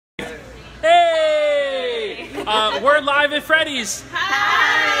We're live at Freddy's.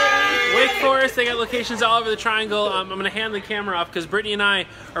 Hi! Wake Forest, they got locations all over the triangle. I'm going to hand the camera off because Brittany and I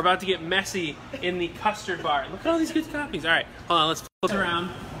are about to get messy in the Custard bar. Look at all these good copies. All right, hold on, let's flip it around.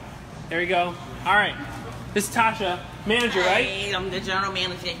 There we go. All right, this is Tasha, manager, right? Hey, I'm the general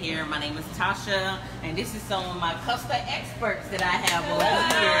manager here. My name is Tasha, and this is some of my custard experts that I have over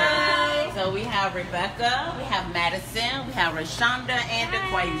here. So we have Rebecca, we have Madison, we have Rashonda, and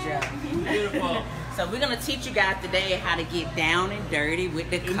Equasia. Beautiful. So we're going to teach you guys today how to get down and dirty with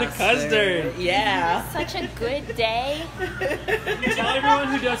the custard. The custard. Yeah. Such a good day. Tell everyone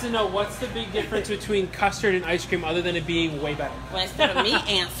who doesn't know, what's the big difference between custard and ice cream other than it being way better? Well, instead of me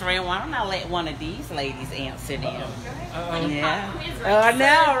answering, why don't I let one of these ladies answer them? Yeah. I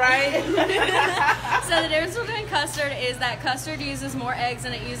know, right? So the difference between custard is that custard uses more eggs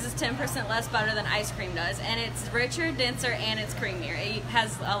and it uses 10% less butter than ice cream does. And it's richer, denser, and it's creamier. It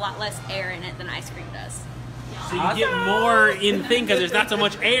has a lot less air in it than ice cream does. So you get more in thing because there's not so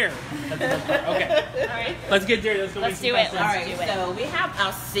much air. Okay. All right. Let's get dirty. Let's do it. All right, so we have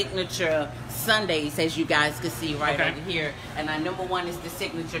our signature sundaes, as you guys can see right over here. And our number one is the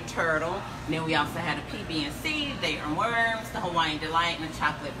signature turtle. And then we also had a PB&C, Dayton worms, the Hawaiian delight, and the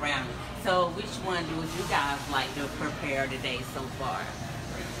chocolate brownie. So which one would you guys like to prepare today so far?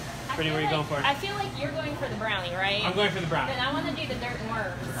 Pretty, what are you going for? I feel like you're going for the brownie, right? I'm going for the brownie. Then I want to do the dirt and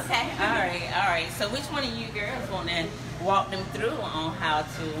worms. Okay, all right. So which one of you girls want to walk them through on how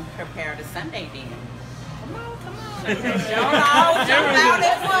to prepare the sundae then? Come on. Jump out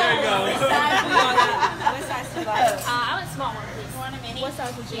at once. What size do you like? I want a small one, please. Want a mini? What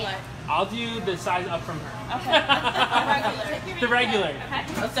size would you like? I'll do the size up from her. Okay. The regular. Okay.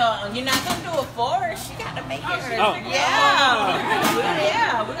 So you're not gonna do it for her. She got to make it. Oh.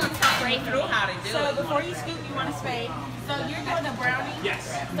 Yeah. We're gonna talk right through how to do it. So before you scoop, you want a spade. So you're doing a brownie. Yes.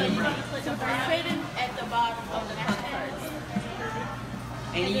 So you need to put the brownie at the bottom of the cup first.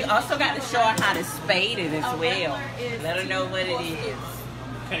 And you also got to show her how to spade it as well. Let her know what it is.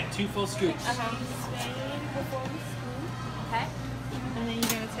 Okay, 2 full scoops. Spade before we scoop. Okay. And then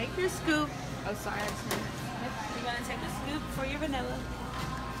you're gonna take your scoop. Oh, sorry. You're gonna take the scoop for your vanilla.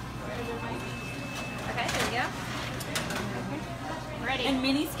 Okay, there we go. Ready. And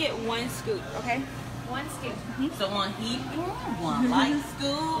minis get 1 scoop, okay? 1 scoop. So one heat, one light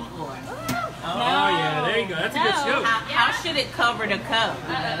scoop, or Oh, yeah, there you go. That's a good scoop. how should it cover the cup?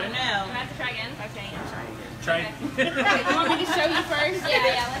 I don't Do know. I have to try again? Okay, I'm sorry. Try. Okay, you want me to show you first?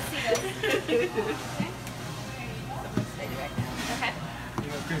 Yeah, let's see this. Okay.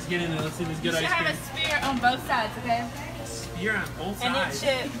 Chris, get in there. Let's see this good You should ice have cream. a spear on both sides, okay? You're on both And it sides.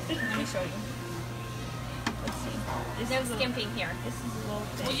 should. Let me show you. Let's see. There's no skimping here. This is a little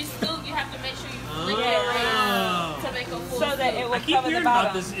When thing. you scoop, you have to make sure you flip it Oh. around to make a full So that it scoop. will I keep cover the hearing about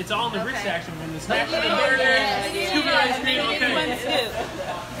bottom. this. It's all in the wrist action from the smash. Yeah, Scoop of ice cream. One Okay. scoop.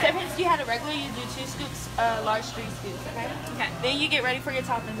 So if you had a regular, you do 2 scoops, large 3 scoops, okay? Okay. Then you get ready for your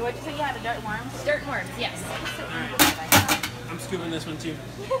toppings. What did you say you had, a dirt worm? Dirt and worms, yes. I'm scooping this one too.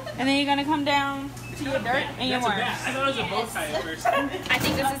 And then you're gonna come down to your dirt and your That's a worms. bat. I thought it was a bow tie at first. I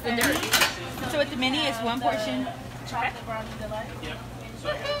think this is the dirt. So with the mini, it's 1 portion Yep. So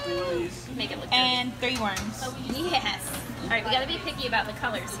I got 3 of these. Make it look good. and 3 worms. Yes. All right, we gotta be picky about the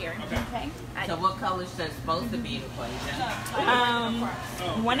colors here. Okay. So what colors are supposed to be the Equasia?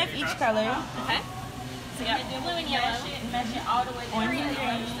 One of each color. Okay. So we got blue and yellow. Mesh it all the way down. Orange and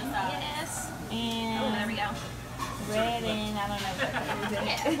green. Yes. Oh, there And we go. red and I don't know what color is it.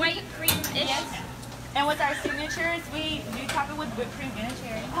 Yeah, white, cream-ish. And with our signatures, we do top it with whipped cream and a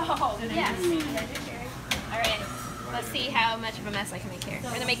cherry. Oh, So then yes. you just add your cherry. All right. Let's see how much of a mess I can make here.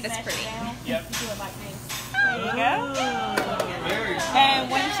 We're gonna make this pretty. Yep. Do it like this. There you go. And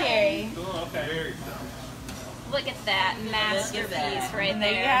 1 cherry. Oh, okay. Look at that masterpiece right And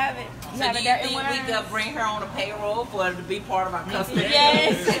there you there. have it. You So have do a you dirt and think we worm. could bring her on a payroll for her to be part of our custard?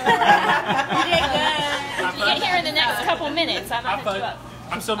 Yes. You did good. You get here in the next couple minutes. I'm Hot gonna hit you fudge. up.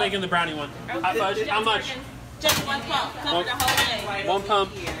 I'm still making the brownie one. Hot fudge. How much? Just 1 pump. Cover the whole thing. Right 1 over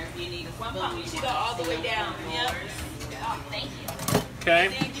pump. here, if you need a 1 spoon, pump. You should go all the way down. Yep. Oh, thank you. Okay.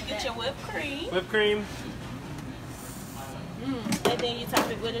 Then you get your whipped cream, Whipped cream. and then you top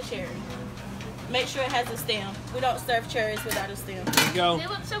it with a cherry. Make sure it has a stem. We don't serve cherries without a stem. There you go. They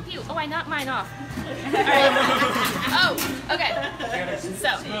look so cute. Oh, I knocked mine off. All right. Oh, okay.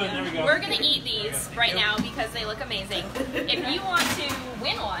 So, There we go. we're gonna eat these right now because they look amazing. If you want to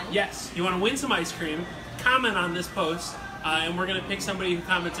win one, Yes. You want to win some ice cream? Comment on this post and we're gonna pick somebody who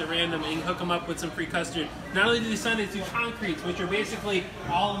comments at random and hook them up with some free custard. Not only do these sundaes do concretes, which are basically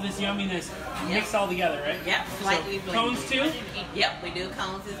all of this yumminess mixed all together, right? Yep, slightly blended. Cones too? Yep, we do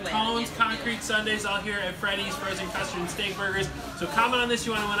cones as well. Cones, concrete sundaes, all here at Freddy's Frozen Custard and Steak Burgers. So comment on this,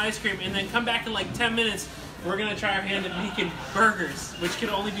 you want to win ice cream, and then come back in like 10 minutes. We're going to try our hand at making burgers, which can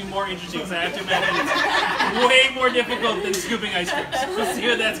only be more interesting, because I have to imagine it's way more difficult than scooping ice cream. So we'll see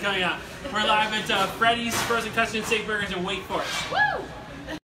what that's going on. We're live at Freddy's Frozen Custard and Steak Burgers in Wake Forest. Woo!